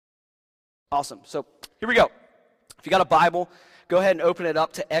Awesome. So here we go. If you got a Bible, go ahead and open it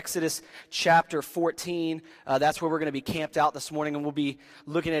up to Exodus chapter 14. That's where we're going to be camped out this morning, and we'll be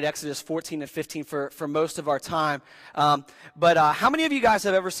looking at Exodus 14 and 15 for most of our time. But how many of you guys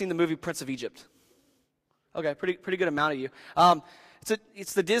have ever seen the movie Prince of Egypt? Okay, pretty good amount of you.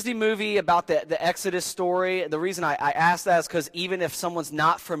 It's the Disney movie about the Exodus story. The reason I ask that is because even if someone's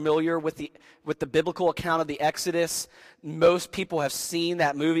not familiar with the biblical account of the Exodus, most people have seen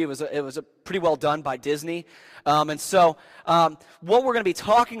that movie. It was a pretty well done by Disney. And so what we're going to be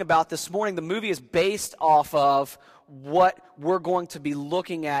talking about this morning, the movie is based off of what we're going to be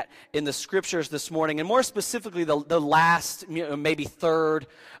looking at in the scriptures this morning, and more specifically the last maybe third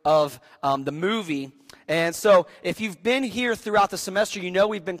of the movie. And so if you've been here throughout the semester, you know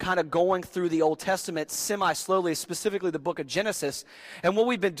we've been kind of going through the Old Testament semi-slowly, specifically the book of Genesis. And what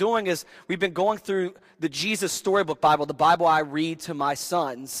we've been doing is we've been going through the Jesus Storybook Bible, the Bible I read to my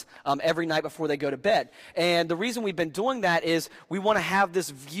sons every night before they go to bed. And the reason we've been doing that is we want to have this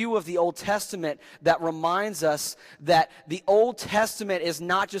view of the Old Testament that reminds us that the Old Testament is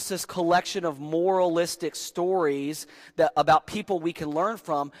not just this collection of moralistic stories about people we can learn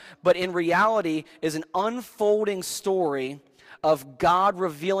from, but in reality is an unfolding story of God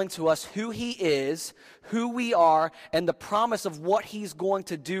revealing to us who He is, who we are, and the promise of what He's going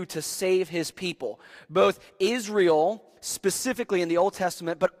to do to save His people. Both Israel, specifically in the Old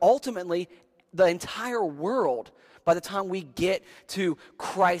Testament, but ultimately the entire world by the time we get to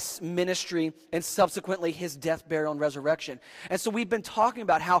Christ's ministry and subsequently His death, burial, and resurrection. And so we've been talking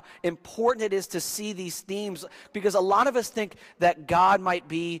about how important it is to see these themes, because a lot of us think that God might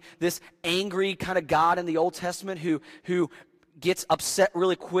be this angry kind of God in the Old Testament who gets upset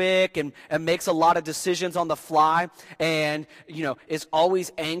really quick and makes a lot of decisions on the fly and, is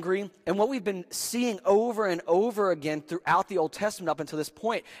always angry. And what we've been seeing over and over again throughout the Old Testament up until this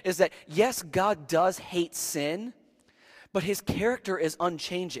point is that, yes, God does hate sin, but His character is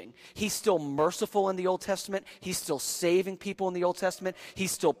unchanging. He's still merciful in the Old Testament. He's still saving people in the Old Testament.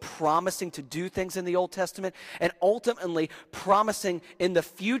 He's still promising to do things in the Old Testament, and ultimately promising in the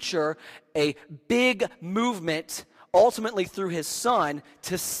future a big movement, ultimately through His Son,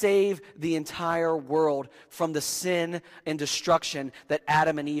 to save the entire world from the sin and destruction that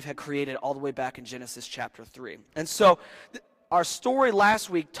Adam and Eve had created all the way back in Genesis chapter 3. And so our story last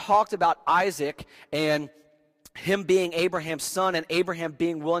week talked about Isaac and him being Abraham's son and Abraham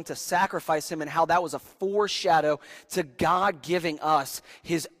being willing to sacrifice him, and how that was a foreshadow to God giving us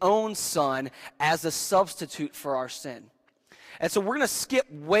His own son as a substitute for our sin. And so we're going to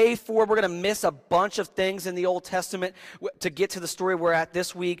skip way forward. We're going to miss a bunch of things in the Old Testament to get to the story we're at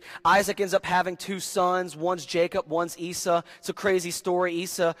this week. Isaac ends up having two sons. One's Jacob, one's Esau. It's a crazy story.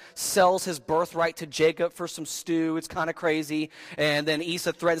 Esau sells his birthright to Jacob for some stew. It's kind of crazy. And then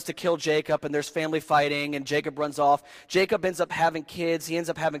Esau threatens to kill Jacob, and there's family fighting, and Jacob runs off. Jacob ends up having kids. He ends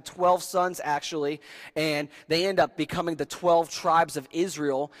up having 12 sons, actually, and they end up becoming the 12 tribes of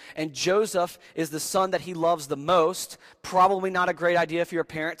Israel. And Joseph is the son that he loves the most. Probably not a great idea if you're a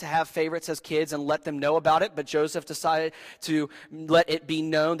parent to have favorites as kids and let them know about it, but Joseph decided to let it be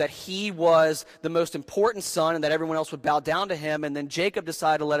known that he was the most important son and that everyone else would bow down to him. And then Jacob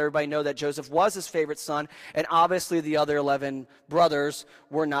decided to let everybody know that Joseph was his favorite son, and obviously the other 11 brothers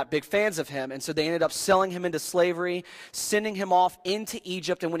were not big fans of him. And so they ended up selling him into slavery, sending him off into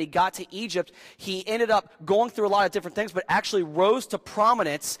Egypt. And when he got to Egypt, he ended up going through a lot of different things, but actually rose to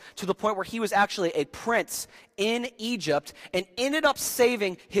prominence to the point where he was actually a prince in Egypt and ended up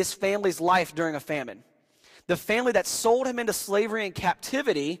saving his family's life during a famine. The family that sold him into slavery and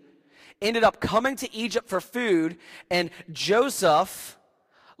captivity ended up coming to Egypt for food, and Joseph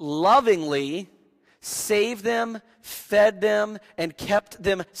lovingly saved them, fed them, and kept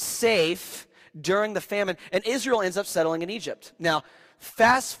them safe during the famine, and Israel ends up settling in Egypt. Now,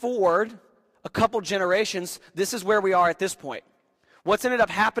 fast forward a couple generations, this is where we are at this point. What's ended up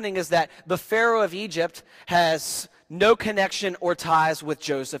happening is that the Pharaoh of Egypt has no connection or ties with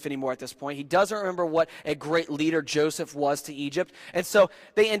Joseph anymore at this point. He doesn't remember what a great leader Joseph was to Egypt. And so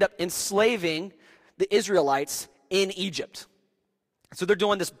they end up enslaving the Israelites in Egypt. So they're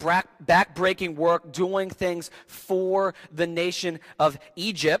doing this back-breaking work, doing things for the nation of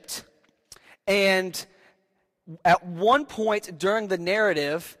Egypt. And at one point during the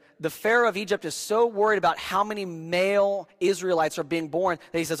narrative, the Pharaoh of Egypt is so worried about how many male Israelites are being born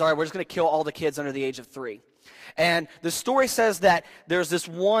that he says, all right, we're just going to kill all the kids under the age of 3. And the story says that there's this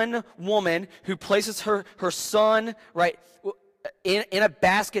one woman who places her son, right, in a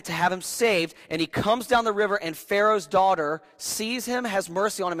basket to have him saved, and he comes down the river, and Pharaoh's daughter sees him, has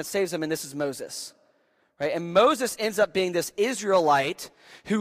mercy on him, and saves him, and this is Moses. Right? And Moses ends up being this Israelite who